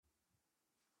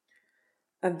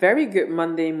A very good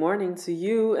Monday morning to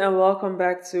you, and welcome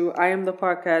back to I Am the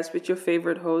Podcast with your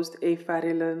favorite host, A.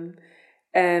 Farilan.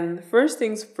 And first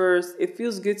things first, it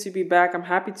feels good to be back. I'm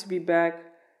happy to be back.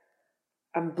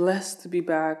 I'm blessed to be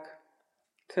back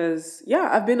because, yeah,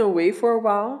 I've been away for a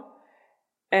while,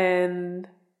 and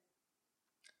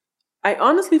I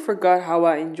honestly forgot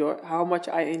how much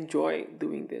I enjoy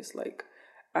doing this. Like,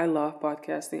 I love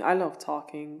podcasting, I love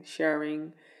talking,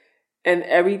 sharing, and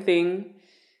everything.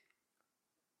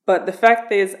 But the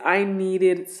fact is, I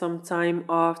needed some time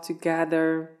off to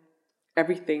gather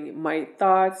everything, my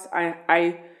thoughts.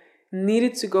 I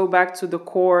needed to go back to the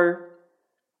core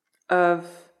of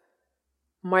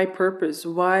my purpose.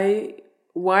 Why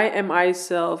am I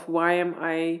self? Why am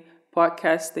I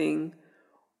podcasting?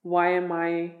 Why am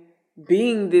I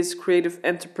being this creative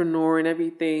entrepreneur and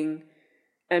everything?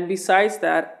 And besides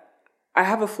that, I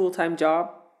have a full-time job,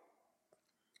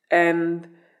 and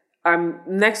I'm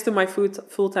next to my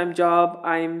full-time job,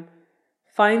 I'm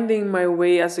finding my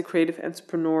way as a creative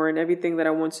entrepreneur and everything that I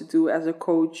want to do as a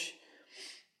coach,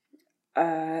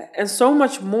 and so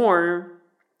much more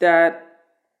that,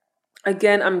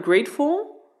 again, I'm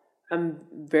grateful. I'm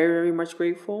very, very much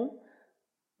grateful.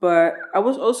 But I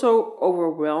was also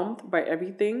overwhelmed by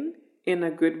everything in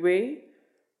a good way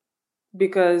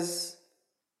because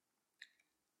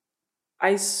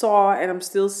I saw and I'm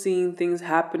still seeing things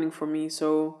happening for me.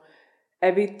 So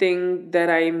everything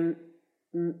that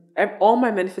all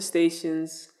my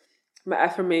manifestations, my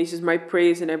affirmations, my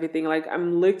praise, and everything. Like,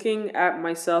 I'm looking at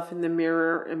myself in the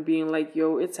mirror and being like,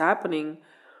 yo, it's happening.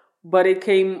 But it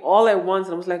came all at once,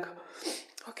 and I was like,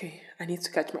 okay, I need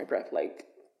to catch my breath. Like,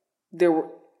 there were,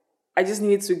 I just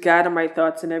needed to gather my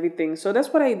thoughts and everything. So that's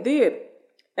what I did.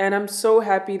 And I'm so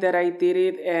happy that I did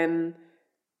it, and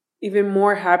even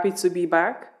more happy to be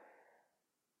back.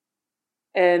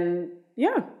 And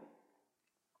yeah,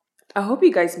 I hope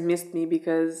you guys missed me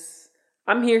because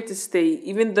I'm here to stay.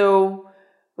 Even though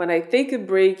when I take a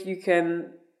break, you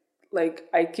can, like,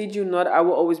 I kid you not, I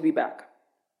will always be back.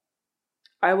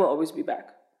 I will always be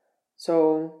back.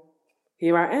 So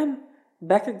here I am,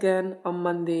 back again on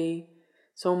Monday.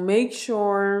 So make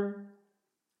sure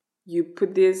you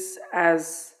put this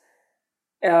as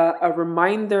a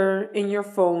reminder in your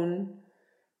phone.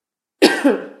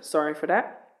 Sorry for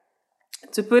that.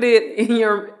 To put it in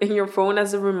your phone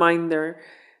as a reminder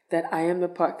that I Am the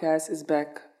Podcast is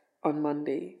back on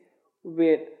Monday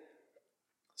with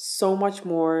so much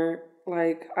more.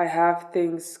 Like, I have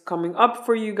things coming up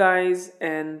for you guys,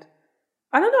 and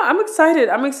I don't know, I'm excited.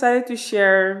 I'm excited to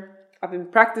share. I've been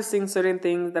practicing certain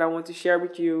things that I want to share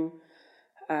with you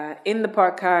in the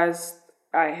podcast.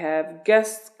 I have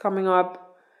guests coming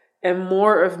up and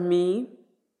more of me.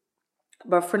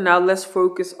 But for now, let's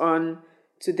focus on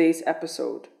today's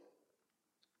episode.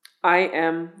 I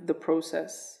am the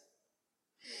process.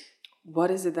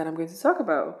 What is it that I'm going to talk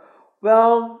about?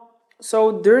 Well,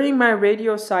 so during my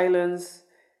radio silence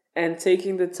and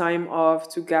taking the time off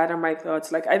to gather my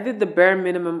thoughts, like, I did the bare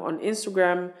minimum on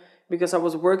Instagram because I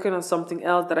was working on something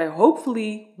else that I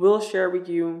hopefully will share with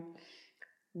you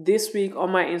this week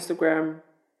on my Instagram.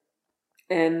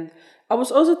 And I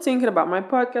was also thinking about my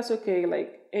podcast. Okay,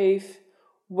 like, if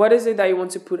what is it that you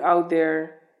want to put out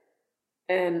there?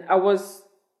 And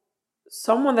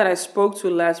someone that I spoke to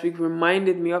last week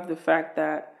reminded me of the fact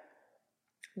that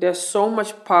there's so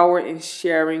much power in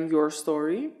sharing your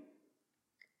story.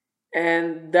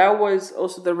 And that was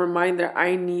also the reminder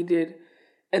I needed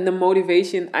and the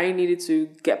motivation I needed to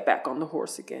get back on the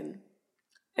horse again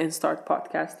and start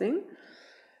podcasting.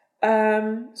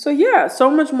 So yeah, so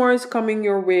much more is coming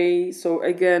your way. So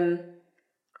again,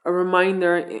 a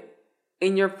reminder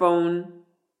in your phone,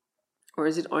 or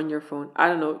is it on your phone? I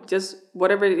don't know. Just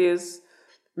whatever it is,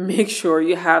 make sure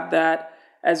you have that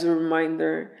as a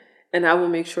reminder. And I will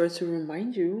make sure to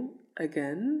remind you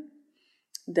again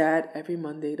that every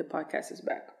Monday the podcast is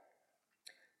back.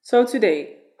 So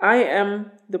today, I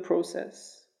am the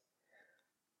process.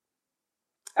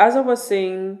 As I was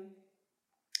saying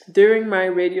during my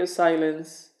radio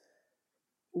silence,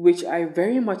 which I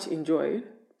very much enjoyed,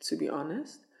 to be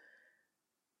honest,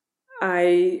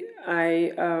 I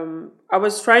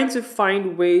was trying to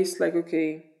find ways, like,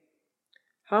 okay,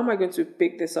 how am I going to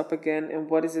pick this up again, and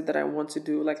what is it that I want to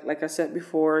do? Like I said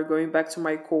before, going back to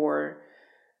my core,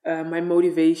 my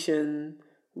motivation.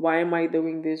 Why am I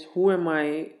doing this? Who am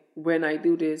I when I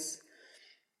do this?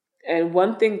 And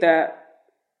one thing that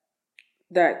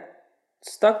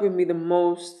stuck with me the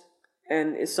most,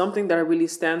 and is something that I really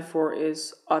stand for,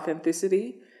 is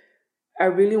authenticity. I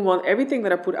really want everything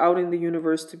that I put out in the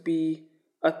universe to be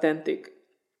authentic,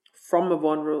 from a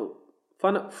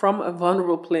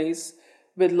vulnerable place,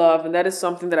 with love. And that is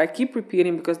something that I keep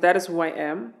repeating because that is who I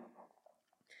am.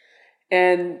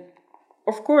 And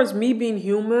of course, me being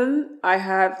human, I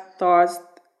have thoughts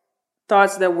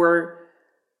that were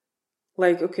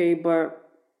like, okay, but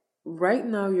right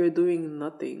now you're doing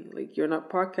nothing. Like you're not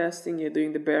podcasting, you're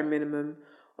doing the bare minimum.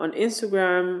 On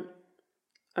Instagram,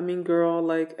 I mean, girl,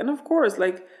 like, and of course,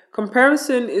 like,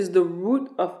 comparison is the root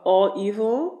of all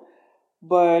evil,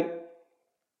 but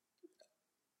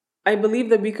I believe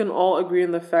that we can all agree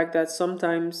on the fact that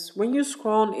sometimes when you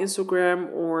scroll on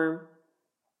Instagram or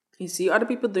you see other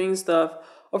people doing stuff,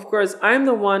 of course, I'm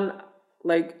the one,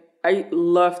 like, I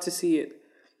love to see it.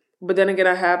 But then again,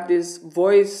 I have this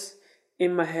voice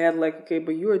in my head, like, okay,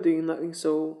 but you are doing nothing,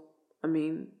 so, I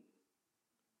mean,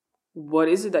 what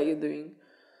is it that you're doing?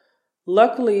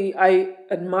 Luckily, I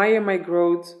admire my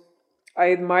growth.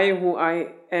 I admire who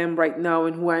I am right now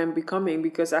and who I am becoming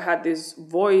because I had this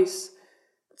voice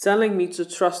telling me to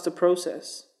trust the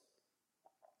process.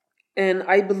 And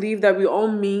I believe that we all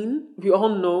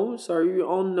know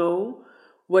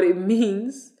what it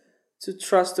means to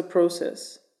trust the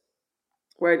process.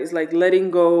 Right? It's like letting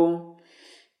go,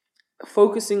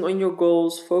 focusing on your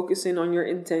goals, focusing on your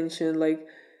intention. Like,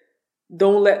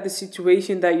 don't let the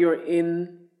situation that you're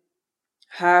in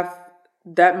have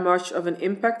that much of an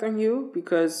impact on you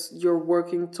because you're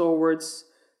working towards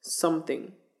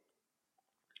something.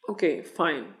 Okay,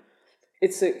 fine.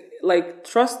 It's a like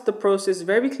trust the process,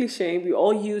 very cliche. We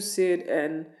all use it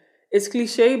and it's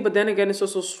cliche, but then again it's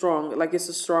also strong. Like it's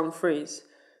a strong phrase.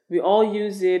 We all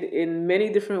use it in many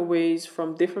different ways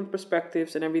from different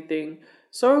perspectives and everything.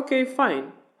 So okay,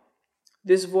 fine.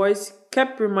 This voice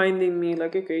kept reminding me,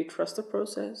 like, okay, trust the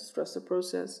process, trust the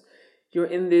process. You're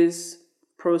in this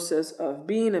process of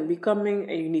being and becoming,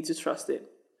 and you need to trust it.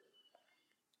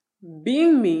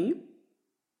 Being me,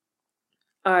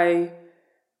 I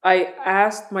I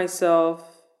asked myself,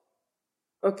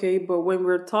 okay, but when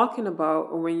we're talking about,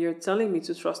 or when you're telling me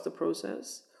to trust the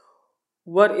process,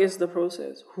 what is the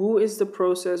process? Who is the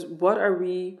process? What are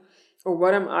we, or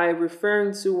what am I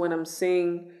referring to when I'm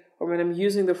saying, or when I'm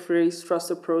using the phrase trust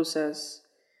the process?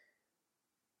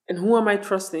 And who am I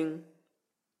trusting?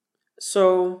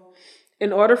 So,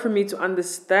 in order for me to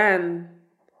understand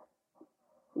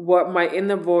what my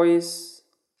inner voice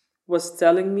was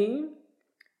telling me,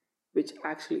 which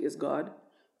actually is God,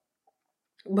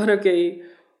 but okay,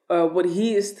 what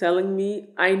He is telling me,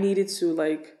 I needed to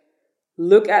like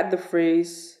look at the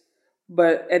phrase,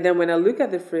 but and then when I look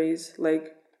at the phrase,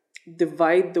 like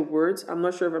divide the words. I'm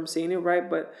not sure if I'm saying it right,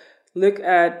 but look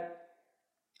at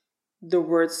the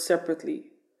words separately.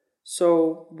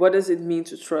 So, what does it mean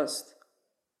to trust?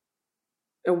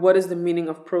 And what is the meaning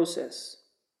of process?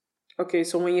 Okay,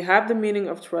 so when you have the meaning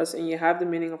of trust and you have the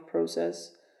meaning of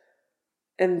process,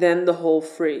 and then the whole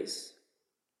phrase,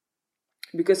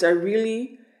 because I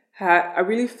really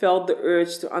felt the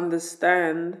urge to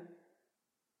understand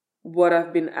what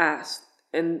I've been asked.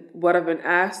 And what I've been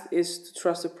asked is to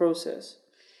trust the process.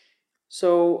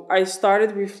 So I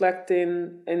started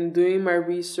reflecting and doing my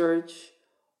research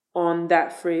on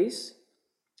that phrase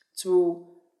to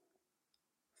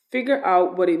figure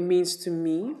out what it means to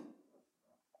me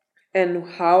and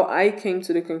how I came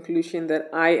to the conclusion that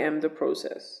I am the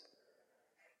process.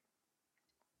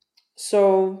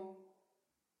 So,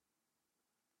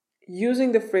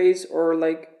 using the phrase, or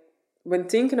like when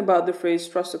thinking about the phrase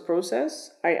trust the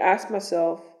process, I ask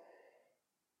myself,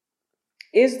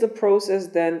 is the process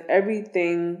then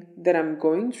everything that I'm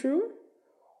going through?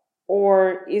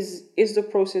 Or is the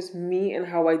process me and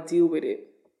how I deal with it?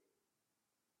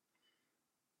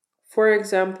 For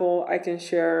example, I can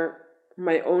share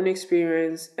my own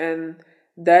experience, and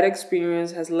that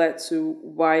experience has led to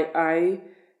why I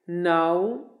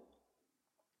now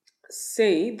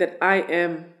say that I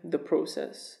am the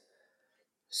process.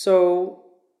 So,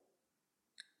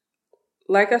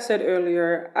 like I said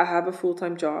earlier, I have a full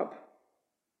time job.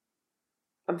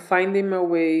 I'm finding my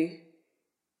way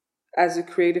as a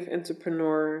creative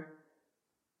entrepreneur,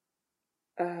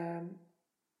 um,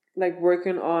 like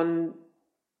working on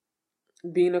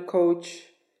being a coach,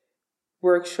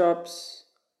 workshops,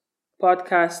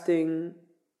 podcasting,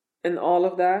 and all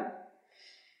of that.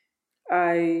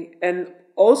 And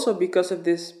also because of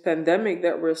this pandemic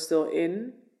that we're still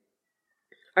in,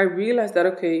 I realized that,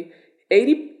 okay,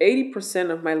 80%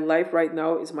 of my life right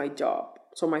now is my job.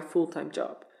 So my full time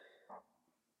job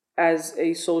as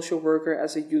a social worker,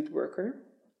 as a youth worker.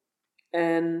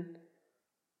 And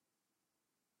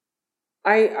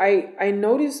I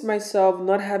noticed myself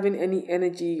not having any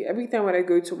energy every time when I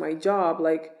go to my job.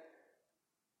 Like,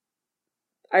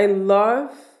 I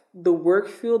love the work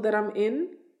field that I'm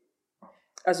in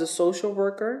as a social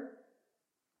worker.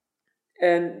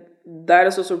 And that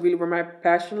is also really where my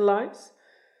passion lies.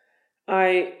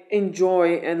 I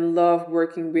enjoy and love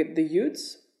working with the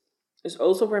youths. It's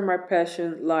also where my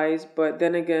passion lies, but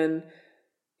then again,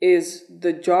 is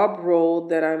the job role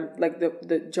that I'm like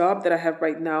the job that I have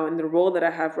right now and the role that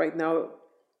I have right now,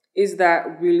 is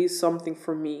that really something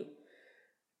for me?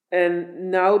 And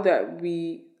now that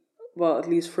well, at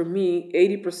least for me,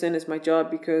 80% is my job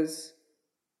because,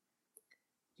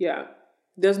 yeah,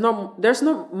 there's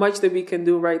not much that we can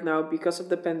do right now because of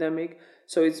the pandemic.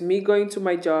 So it's me going to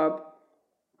my job,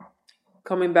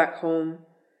 coming back home,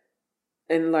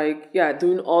 and like, yeah,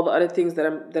 doing all the other things that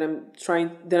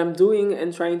I'm doing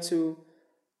and trying to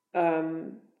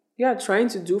um trying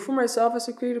to do for myself as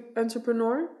a creative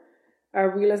entrepreneur. I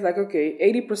realized like, okay,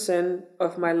 80%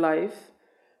 of my life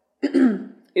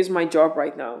is my job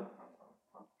right now.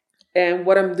 And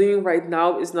what I'm doing right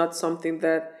now is not something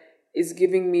that is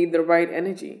giving me the right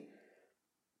energy.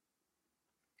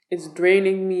 It's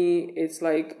draining me. It's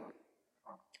like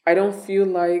I don't feel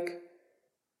like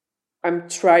I'm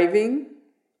thriving,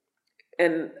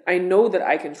 and I know that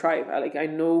I can thrive. I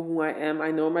know who I am.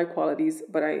 I know my qualities,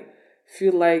 but I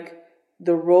feel like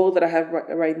the role that I have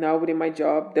right now within my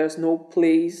job, there's no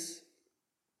place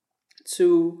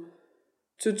to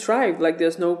thrive. Like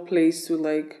there's no place to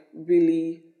like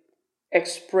really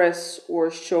express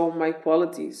or show my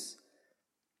qualities.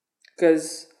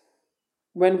 Because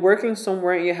when working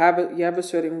somewhere and you have a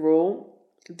certain role,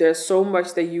 there's so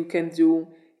much that you can do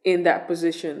in that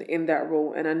position, in that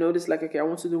role. And I noticed like, okay, I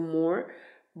want to do more,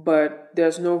 but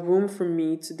there's no room for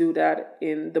me to do that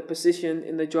in the position,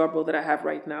 in the job role that I have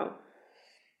right now.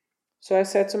 So I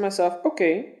said to myself,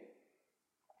 okay,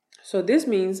 so this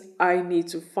means I need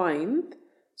to find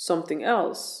something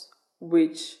else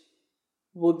which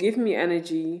will give me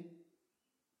energy,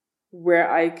 where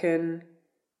I can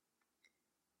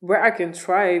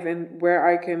thrive and where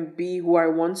I can be who I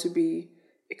want to be,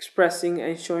 expressing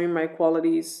and showing my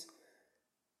qualities,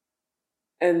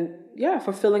 and yeah,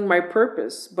 fulfilling my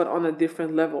purpose, but on a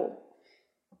different level.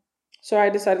 So I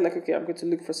decided like, okay, I'm going to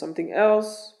look for something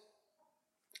else.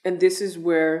 And this is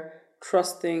where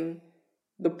trusting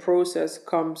the process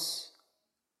comes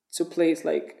to place.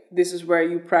 Like this is where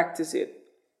you practice it.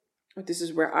 This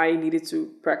is where I needed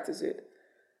to practice it.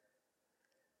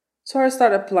 So I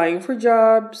started applying for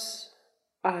jobs.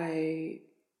 I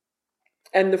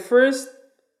and the first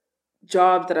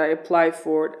job that I applied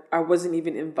for, I wasn't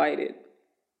even invited.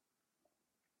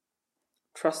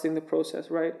 Trusting the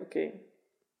process, right? Okay.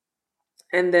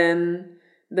 And then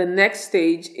the next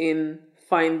stage in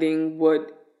finding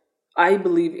what I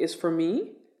believe is for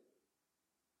me,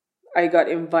 I got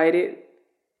invited,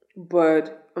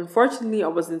 but unfortunately, I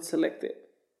wasn't selected.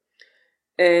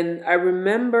 And I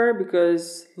remember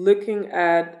because looking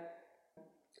at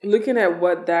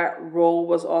what that role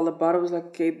was all about, I was like,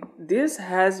 okay, this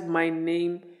has my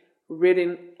name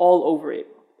written all over it.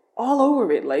 All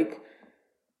over it. Like,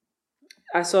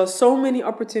 I saw so many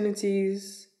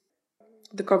opportunities.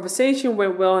 The conversation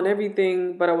went well and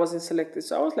everything, but I wasn't selected.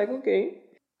 So I was like, okay,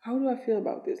 how do I feel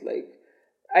about this? Like,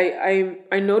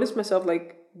 I noticed myself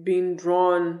like being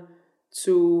drawn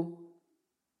to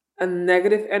a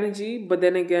negative energy, but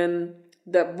then again,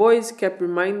 that voice kept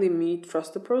reminding me,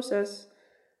 trust the process.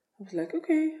 I was like,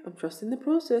 okay, I'm trusting the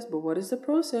process, but what is the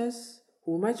process?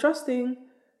 Who am I trusting?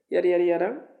 Yada yada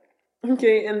yada.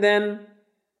 Okay, and then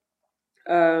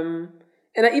and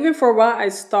even for a while I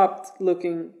stopped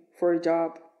looking for a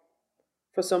job,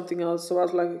 for something else. So I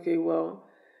was like, okay, well,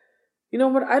 you know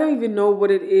what? I don't even know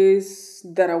what it is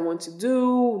that I want to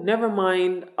do. Never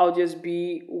mind. I'll just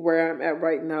be where I'm at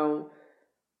right now,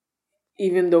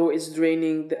 even though it's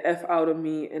draining the F out of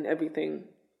me and everything.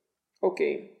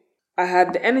 Okay. I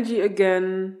had the energy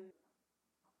again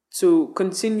to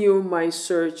continue my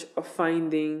search of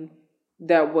finding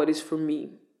that what is for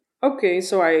me. Okay,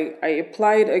 so I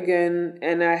applied again,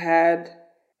 and I had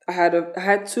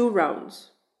two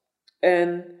rounds,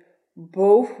 and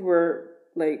both were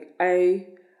like I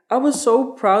was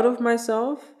so proud of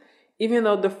myself. Even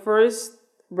though the first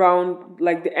round,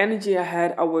 like the energy I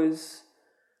had, I was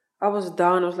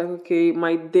down. I was like, okay,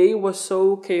 my day was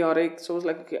so chaotic. So I was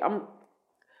like, okay,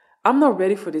 I'm not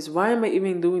ready for this. Why am I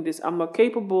even doing this? I'm not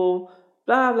capable,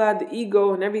 blah blah, the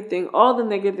ego and everything. All the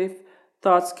negative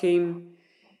thoughts came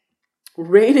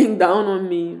raining down on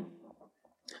me.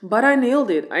 But I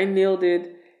nailed it. I nailed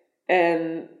it,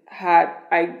 and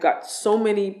I got so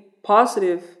many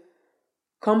positive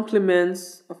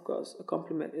compliments. Of course, a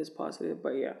compliment is positive,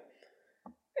 but yeah.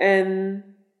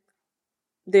 And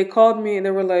they called me and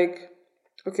they were like,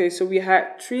 okay, so we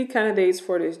had three candidates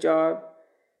for this job,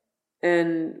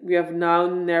 And we have now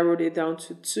narrowed it down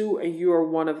to two, and you are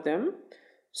one of them.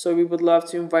 So we would love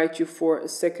to invite you for a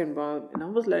second round. And I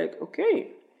was like,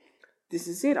 okay, this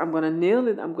is it. I'm going to nail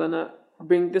it. I'm going to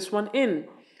bring this one in.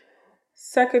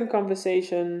 Second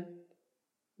conversation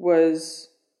was,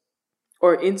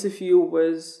 or interview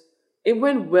was, it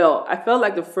went well. I felt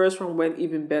like the first one went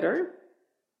even better.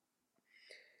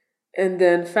 And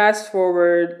then fast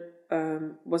forward,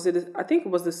 was it? I think it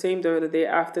was the same day or the day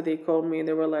after they called me and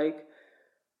they were like,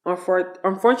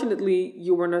 Unfortunately,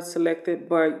 you were not selected,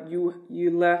 but you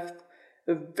left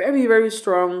a very very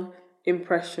strong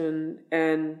impression,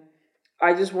 and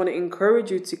I just want to encourage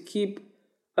you to keep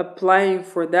applying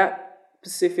for that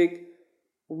specific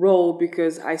role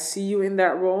because I see you in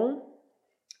that role.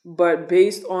 But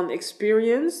based on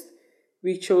experience,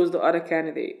 we chose the other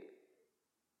candidate,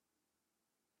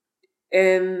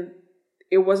 and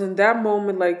it was in that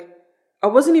moment like I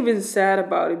wasn't even sad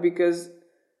about it because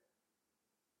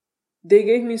they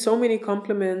gave me so many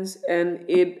compliments and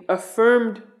it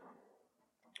affirmed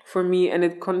for me and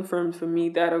it confirmed for me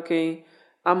that okay,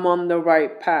 I'm on the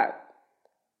right path.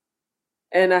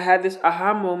 And I had this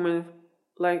aha moment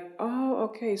like, oh,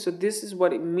 okay, so this is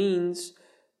what it means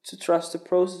to trust the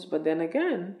process. But then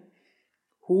again,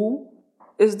 who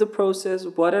is the process?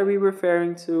 What are we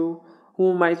referring to?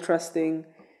 Who am I trusting?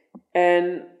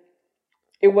 And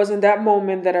it was in that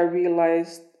moment that I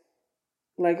realized,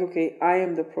 like, okay, I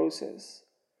am the process.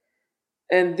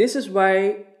 And this is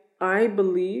why I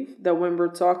believe that when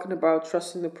we're talking about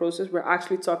trusting the process, we're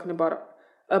actually talking about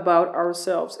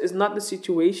ourselves. It's not the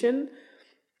situation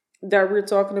that we're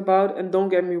talking about. And don't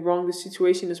get me wrong, the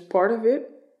situation is part of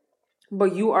it,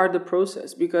 but you are the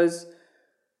process because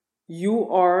you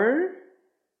are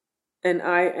and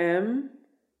I am.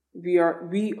 We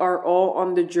are all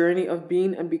on the journey of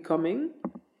being and becoming.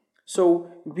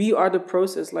 So we are the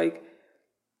process. Like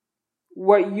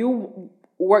what you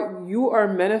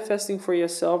are manifesting for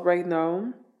yourself right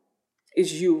now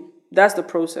is you. That's the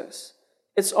process.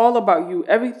 It's all about you.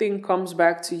 Everything comes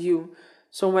back to you.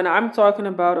 So when I'm talking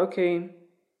about, okay,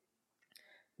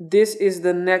 this is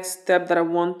the next step that I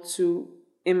want to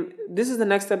this is the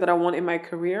next step that I want in my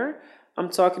career, I'm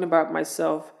talking about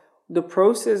myself. The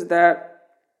process that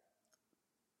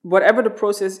whatever the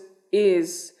process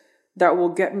is that will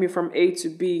get me from A to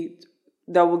B,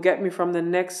 that will get me from the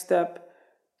next step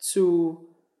to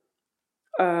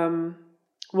um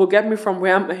will get me from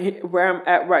where I'm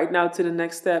at right now to the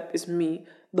next step is me.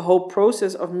 The whole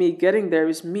process of me getting there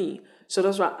is me. So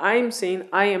that's why I'm saying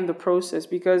I am the process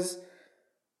because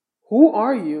who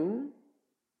are you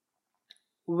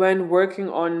when working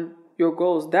on your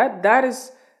goals? That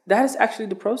is actually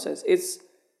the process. It's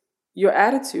your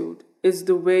attitude. It's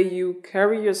the way you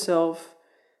carry yourself.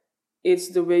 It's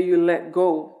the way you let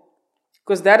go.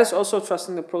 Because that is also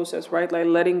trusting the process, right? Like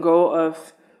letting go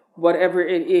of whatever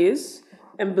it is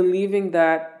and believing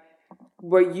that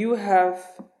what you have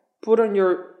put on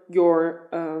your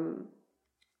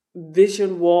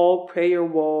vision wall, prayer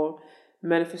wall,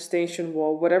 manifestation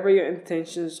wall, whatever your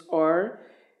intentions are,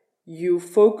 you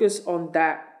focus on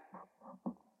that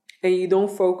and you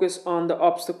don't focus on the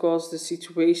obstacles, the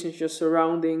situations, your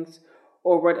surroundings,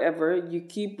 or whatever. You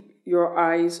keep your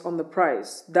eyes on the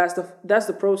prize. That's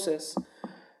the process.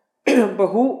 But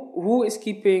who is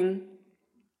keeping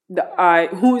the eye?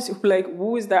 Who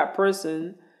is that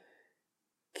person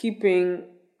keeping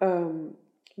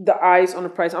the eyes on the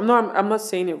prize? I'm not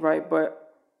saying it right,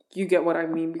 but you get what I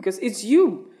mean because it's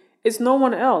you. It's no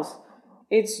one else.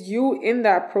 It's you in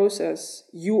that process.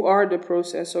 You are the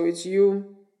process. So it's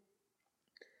you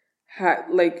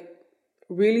like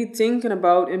really thinking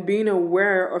about and being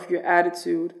aware of your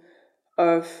attitude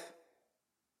of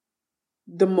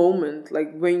the moment,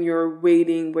 like when you're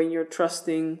waiting, when you're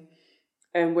trusting,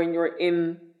 and when you're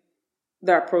in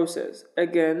that process.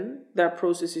 Again, that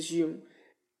process is you.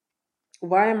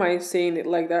 Why am I saying it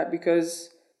like that? Because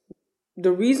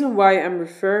the reason why I'm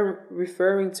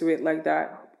referring to it like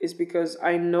that is because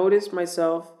I noticed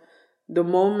myself the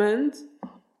moment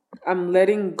I'm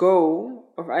letting go,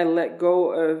 or I let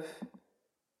go of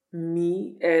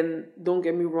me, and don't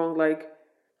get me wrong, like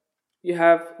you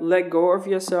have let go of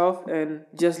yourself and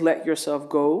just let yourself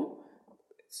go.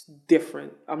 It's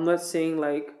different. I'm not saying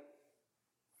like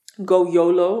go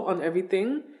YOLO on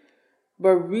everything,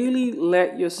 but really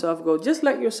let yourself go. Just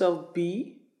let yourself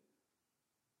be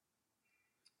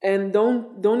and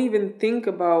don't even think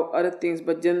about other things,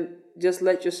 but then just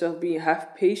let yourself be.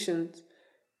 Have patience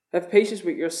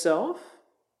with yourself,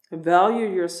 value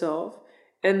yourself,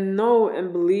 and know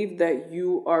and believe that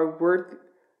you are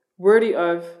worthy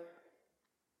of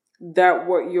that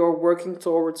what you're working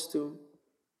towards to.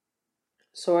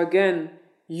 So again,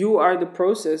 you are the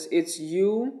process. It's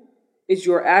you, it's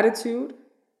your attitude,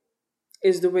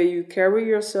 it's the way you carry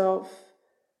yourself,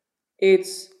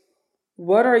 it's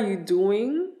what are you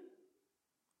doing,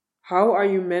 how are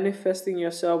you manifesting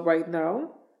yourself right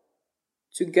now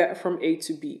to get from A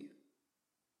to B.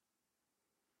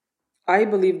 I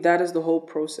believe that is the whole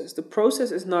process. The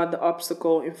process is not the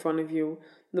obstacle in front of you.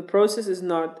 The process is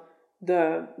not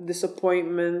the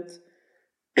disappointment.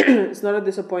 It's not a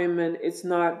disappointment. It's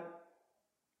not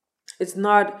it's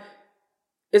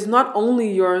not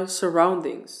only your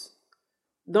surroundings.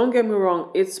 Don't get me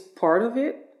wrong, it's part of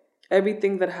it.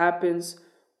 Everything that happens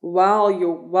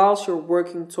whilst you're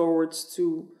working towards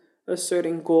to a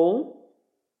certain goal,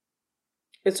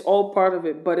 it's all part of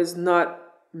it, but it's not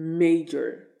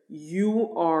major.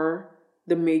 You are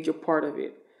the major part of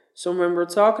it. So when we're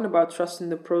talking about trusting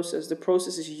the process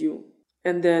is you.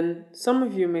 And then some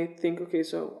of you may think, okay,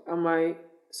 so am I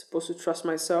supposed to trust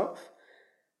myself?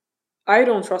 I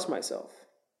don't trust myself.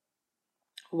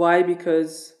 Why?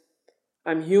 Because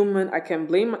I'm human. I can't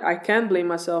blame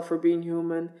myself for being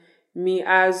human. Me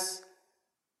as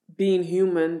being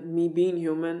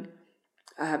human,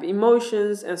 I have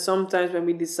emotions, and sometimes when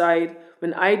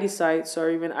I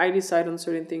decide on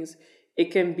certain things,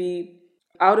 it can be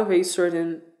out of a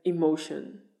certain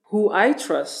emotion. Who I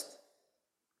trust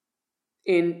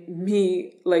in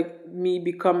me, like me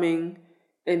becoming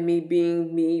and me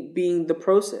being the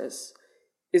process,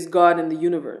 is God and the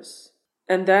universe.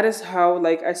 And that is how,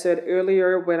 like I said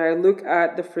earlier, when I look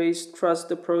at the phrase trust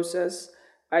the process,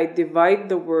 I divide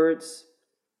the words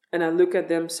and I look at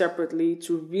them separately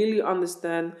to really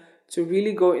understand, to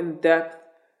really go in depth,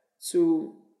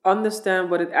 to understand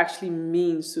what it actually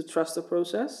means to trust the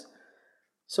process.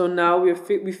 So now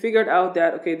we figured out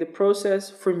that, okay, the process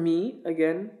for me,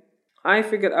 again, I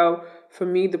figured out for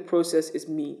me the process is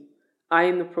me. I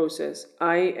am the process.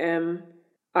 I am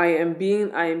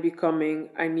being, I am becoming.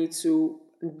 I need to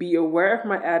be aware of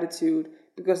my attitude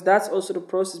because that's also the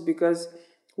process. Because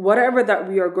whatever that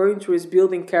we are going through is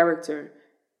building character,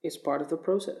 is part of the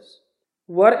process.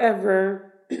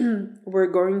 Whatever we're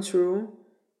going through,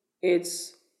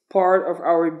 it's part of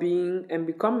our being and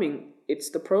becoming.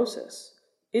 It's the process.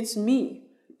 It's me.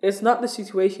 It's not the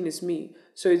situation, it's me.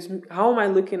 So it's how am I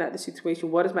looking at the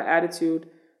situation? What is my attitude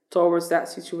towards that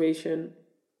situation?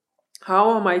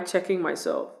 How am I checking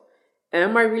myself?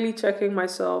 Am I really checking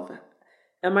myself?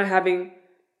 Am I having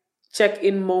check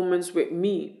in moments with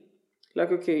me?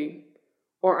 Like, okay,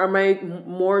 or am I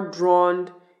more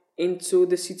drawn into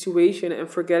the situation and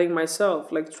forgetting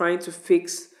myself, like trying to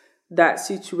fix that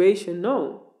situation?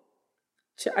 No,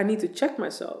 I need to check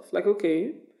myself. Like,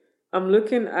 okay, I'm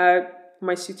looking at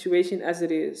my situation as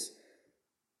it is.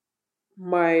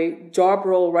 My job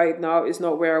role right now is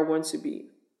not where I want to be.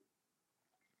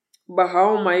 But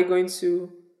how am I going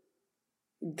to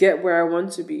get where I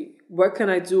want to be? What can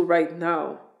I do right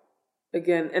now?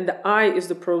 Again, and the I is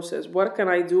the process. What can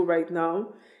I do right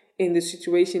now in the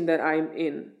situation that I'm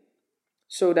in?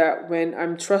 So that when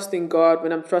I'm trusting God,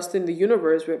 when I'm trusting the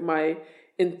universe with my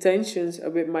intentions,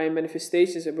 with my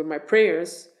manifestations, and with my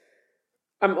prayers,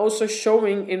 I'm also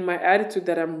showing in my attitude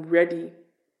that I'm ready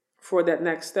for that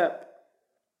next step.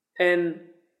 And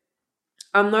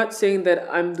I'm not saying that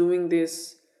I'm doing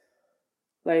this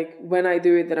like when I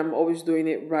do it that I'm always doing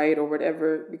it right or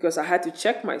whatever because I had to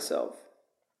check myself.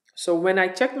 So when I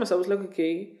checked myself, I was like,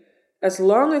 okay, as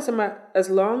long as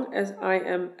I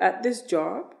am at this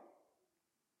job,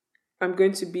 I'm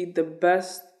going to be the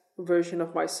best version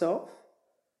of myself.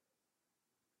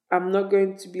 I'm not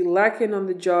going to be lacking on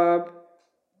the job.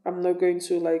 I'm not going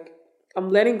to I'm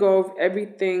letting go of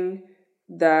everything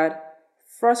that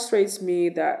frustrates me,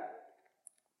 that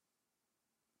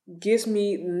gives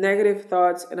me negative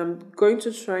thoughts, and I'm going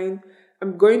to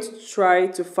try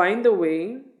to find a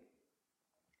way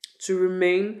to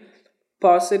remain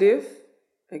positive.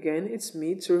 Again, it's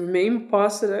me to remain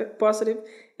positive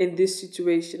in this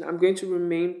situation. I'm going to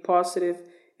remain positive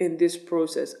in this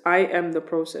process. I am the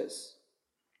process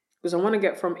because I want to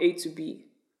get from A to B.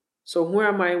 So who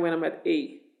am I when I'm at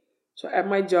A? So at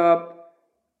my job,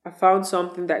 I found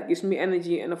something that gives me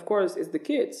energy, and of course, it's the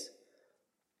kids.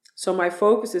 So my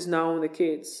focus is now on the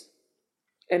kids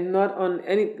and not on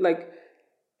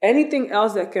anything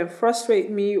else that can frustrate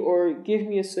me or give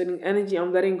me a certain energy.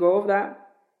 I'm letting go of that.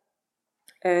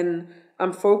 And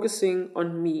I'm focusing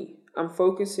on me. I'm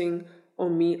focusing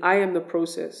on me. I am the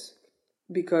process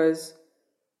because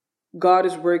God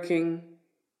is working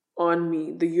on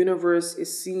me. The universe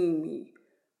is seeing me.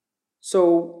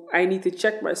 So I need to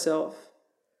check myself.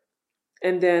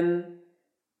 And then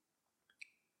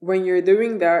when you're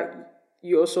doing that,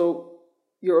 you also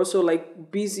you're also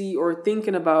like busy or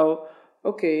thinking about,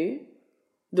 okay,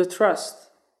 the trust.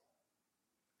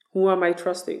 Who am I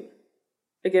trusting?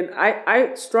 Again,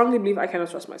 I strongly believe I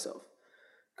cannot trust myself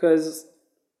because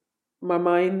my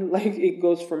mind, like, it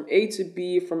goes from A to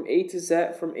B, from A to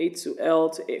Z, from A to L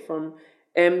to A, from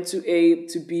M to A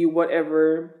to B,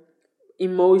 whatever,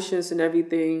 emotions and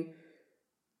everything.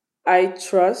 I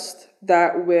trust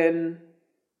that when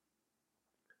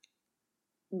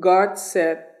God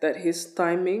said that his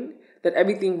timing, that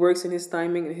everything works in his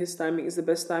timing and his timing is the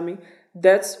best timing,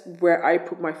 that's where I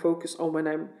put my focus on when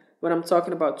I'm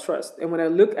talking about trust. And when I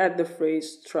look at the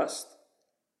phrase trust,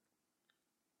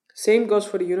 same goes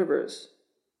for the universe.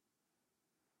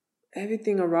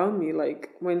 Everything around me,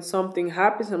 like when something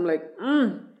happens, I'm like,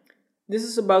 this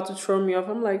is about to throw me off.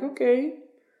 I'm like, okay.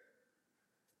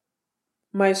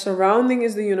 My surrounding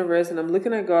is the universe, and I'm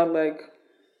looking at God like,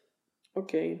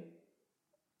 okay,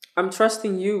 I'm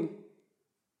trusting you.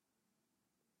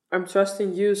 I'm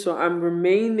trusting you, so I'm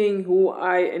remaining who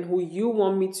I and who you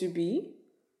want me to be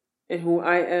and who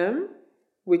I am,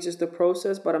 which is the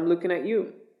process, but I'm looking at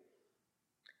you.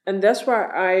 And that's why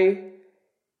I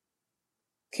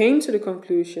came to the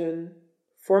conclusion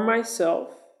for myself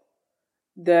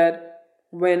that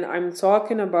when I'm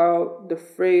talking about the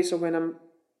phrase, or when I'm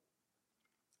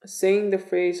saying the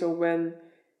phrase, or when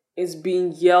it's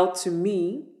being yelled to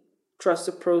me, trust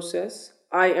the process,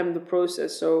 I am the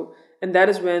process. So, and that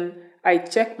is when I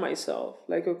check myself,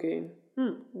 like, okay,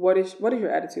 what is your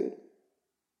attitude?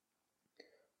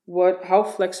 How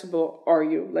flexible are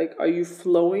you? Like, are you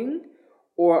flowing,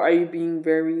 or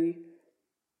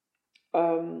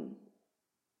um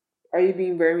are you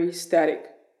being very static?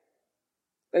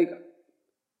 Like,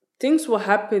 things will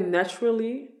happen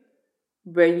naturally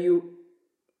when you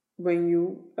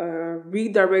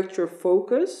redirect your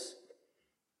focus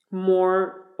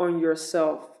more on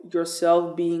yourself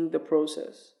being the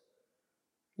process,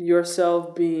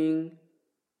 yourself being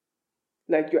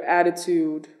like your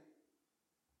attitude,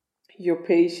 your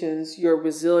patience, your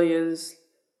resilience,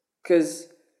 because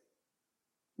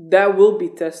that will be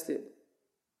tested,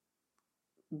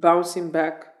 bouncing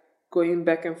back, going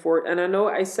back and forth. And I know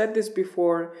I said this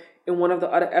before in one of the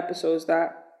other episodes,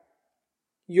 that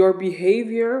your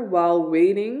behavior while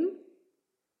waiting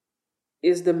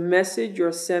is the message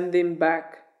you're sending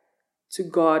back to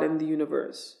God and the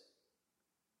universe.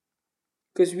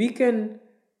 Because we can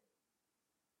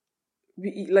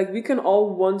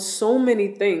all want so many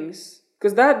things.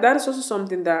 Because that is also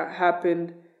something that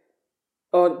happened,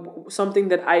 or something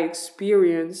that I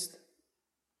experienced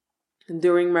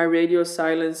during my radio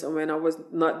silence, and when I was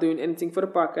not doing anything for the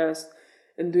podcast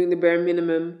and doing the bare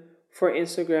minimum for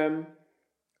Instagram.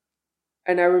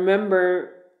 And I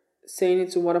remember saying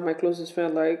it to one of my closest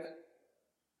friends, like,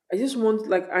 I just want,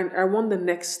 like, I want the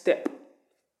next step.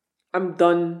 I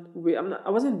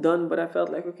wasn't done, but I felt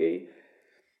like, okay,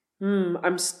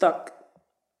 I'm stuck.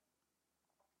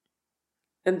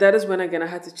 And that is when again I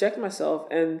had to check myself.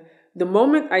 And the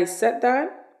moment I said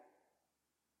that,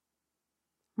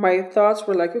 my thoughts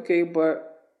were like, okay,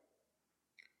 but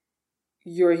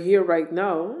you're here right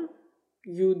now,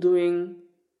 you doing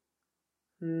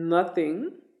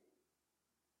nothing.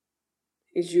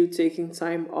 Is you taking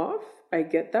time off. I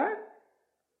get that.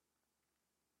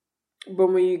 But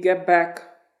when you get back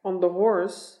on the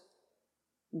horse,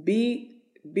 be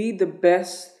the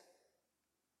best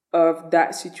of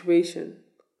that situation,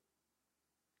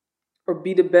 or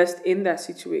be the best in that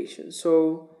situation.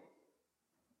 So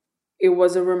it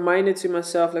was a reminder to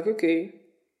myself, like, okay,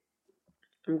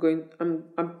 I'm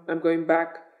going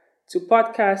back to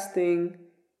podcasting,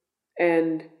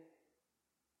 and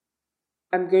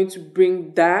I'm going to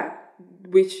bring that,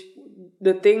 which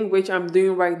the thing which I'm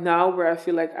doing right now, where I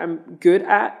feel like I'm good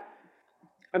at,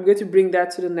 I'm going to bring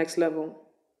that to the next level,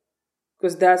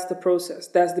 because that's the process,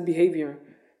 that's the behavior.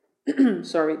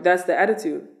 Sorry, that's the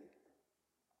attitude.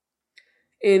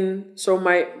 In so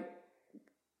my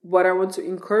what I want to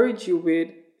encourage you with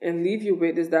and leave you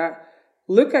with is that,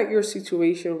 look at your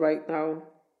situation right now.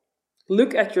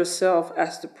 Look at yourself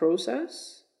as the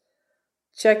process.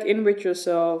 Check in with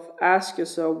yourself. Ask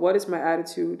yourself, what is my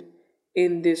attitude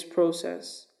in this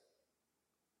process?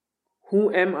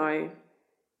 Who am I?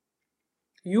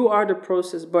 You are the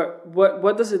process, but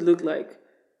what does it look like?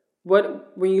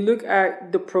 When you look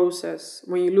at the process,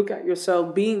 when you look at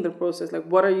yourself being the process, like,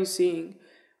 what are you seeing?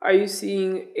 Are you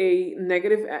seeing a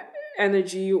negative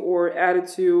energy or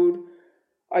attitude?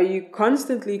 Are you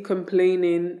constantly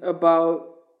complaining about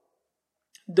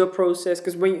the process?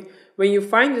 Because when you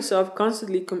find yourself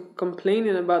constantly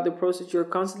complaining about the process, you're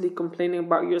constantly complaining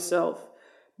about yourself,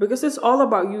 because it's all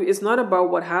about you. It's not about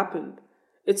what happened.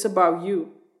 It's about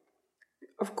you.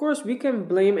 Of course, we can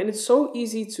blame, and it's so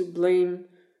easy to blame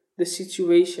the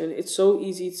situation. It's so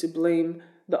easy to blame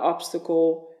the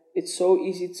obstacle. It's so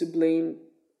easy to blame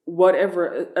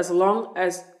whatever, as long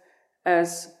as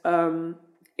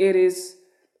it is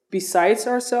besides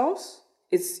ourselves.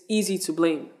 It's easy to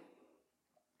blame.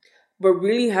 But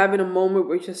really having a moment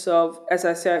with yourself, as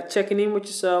I said, checking in with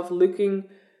yourself, looking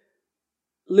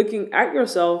at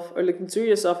yourself or looking to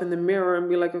yourself in the mirror and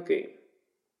be like, okay,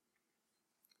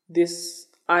 this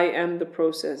I am the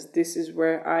process. This is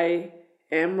where I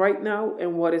am right now,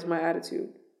 and what is my attitude.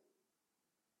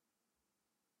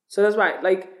 So that's why,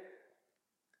 like,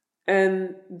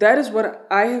 and that is what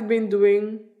I have been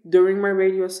doing during my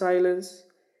radio silence.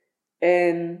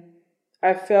 And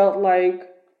I felt like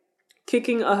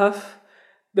kicking off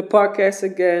the podcast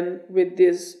again with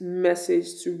this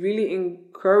message to really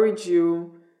encourage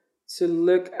you to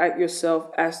look at yourself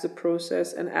as the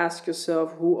process and ask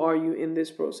yourself, who are you in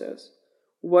this process?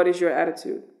 What is your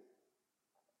attitude?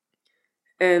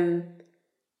 And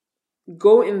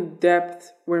go in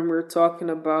depth when we're talking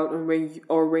about, and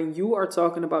when you are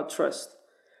talking about trust.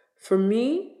 For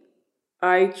me,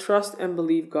 I trust and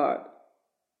believe God.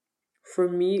 For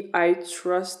me, I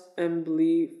trust and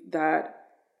believe that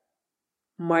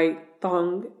my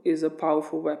tongue is a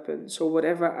powerful weapon. So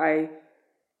whatever I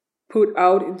put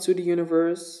out into the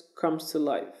universe comes to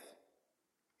life.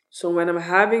 So when I'm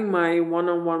having my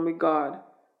one-on-one with God,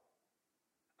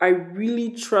 I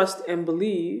really trust and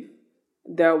believe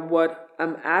that what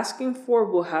I'm asking for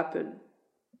will happen.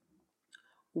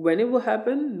 When it will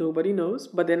happen, nobody knows.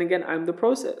 But then again, I'm the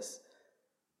process.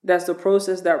 That's the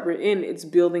process that we're in. It's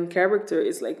building character.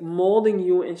 It's like molding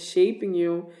you and shaping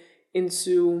you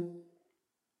into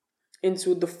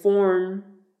the form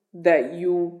that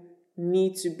you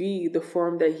need to be, the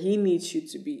form that he needs you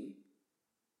to be.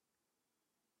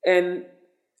 And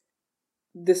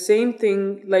the same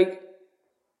thing, like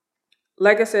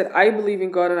I said, I believe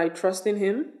in God and I trust in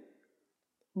him,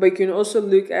 but you can also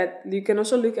look at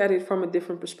it from a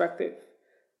different perspective.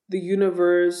 The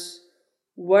universe,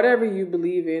 whatever you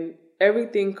believe in,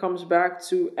 everything comes back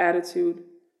to attitude.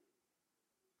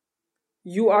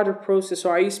 You are the process. So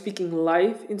are you speaking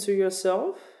life into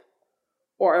yourself,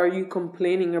 or are you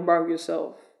complaining about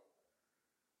yourself?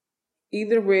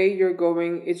 Either way you're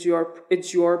going, it's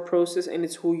your process and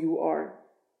it's who you are.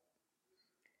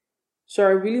 So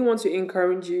I really want to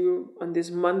encourage you on this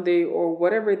Monday or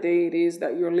whatever day it is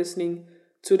that you're listening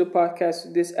to the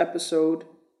podcast, this episode.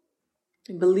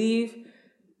 Believe,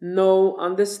 know,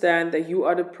 understand that you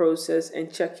are the process,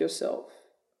 and check yourself.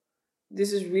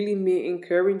 This is really me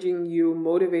encouraging you,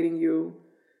 motivating you,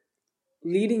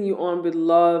 leading you on with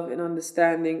love and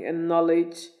understanding and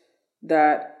knowledge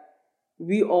that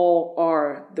we all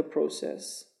are the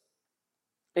process.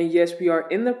 And yes, we are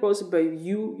in the process, but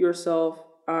you, yourself,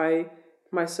 I,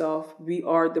 myself, we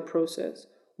are the process.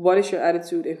 What is your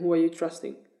attitude and who are you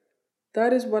trusting?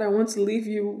 That is what I want to leave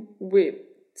you with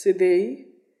today.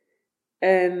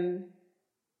 And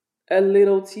a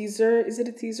little teaser. Is it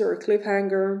a teaser or a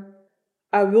cliffhanger?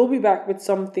 I will be back with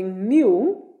something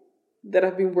new that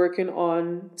I've been working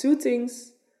on. Two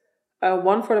things.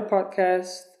 One for the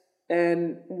podcast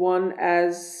and one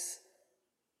as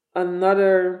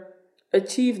another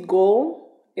achieved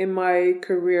goal in my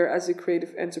career as a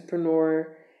creative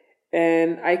entrepreneur.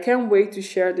 And I can't wait to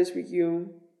share this with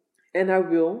you. And I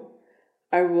will.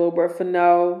 But for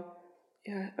now,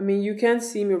 yeah, I mean, you can't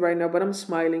see me right now, but I'm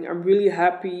smiling. I'm really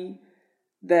happy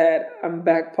that I'm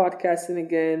back podcasting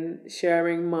again,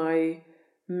 sharing my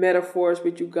metaphors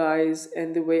with you guys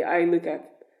and the way I look at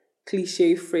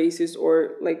cliche phrases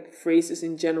or like phrases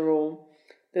in general,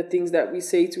 the things that we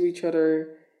say to each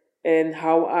other, and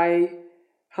how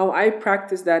I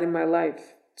practice that in my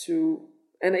life to,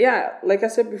 and yeah, like I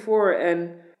said before,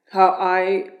 and how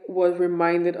I was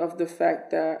reminded of the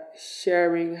fact that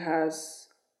sharing has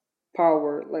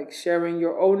power, like sharing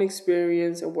your own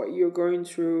experience and what you're going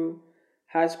through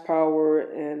has power.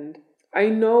 And I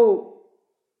know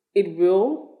it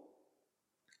will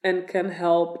and can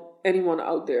help anyone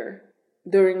out there.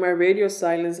 During my radio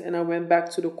silence, and I went back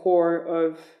to the core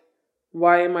of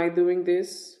why am I doing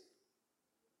this?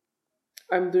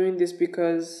 I'm doing this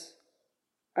because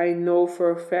I know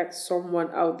for a fact someone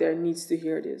out there needs to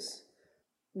hear this.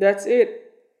 That's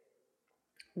it.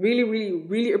 Really, really,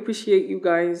 really appreciate you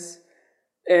guys.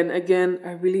 And again,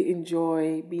 I really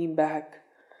enjoy being back.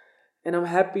 And I'm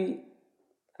happy.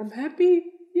 I'm happy.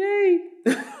 Yay.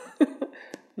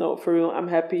 No, for real, I'm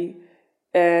happy.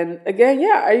 And again,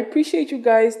 yeah, I appreciate you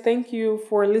guys. Thank you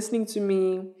for listening to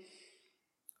me,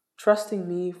 trusting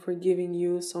me, for giving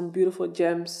you some beautiful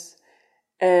gems.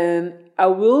 And I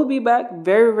will be back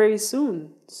very, very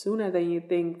soon, sooner than you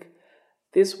think.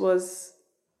 This was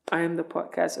I Am the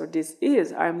Podcast, or this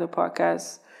is I Am the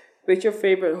Podcast, with your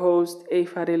favorite host, A.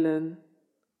 Farilan,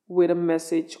 with a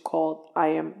message called I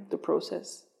Am the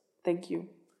Process. Thank you.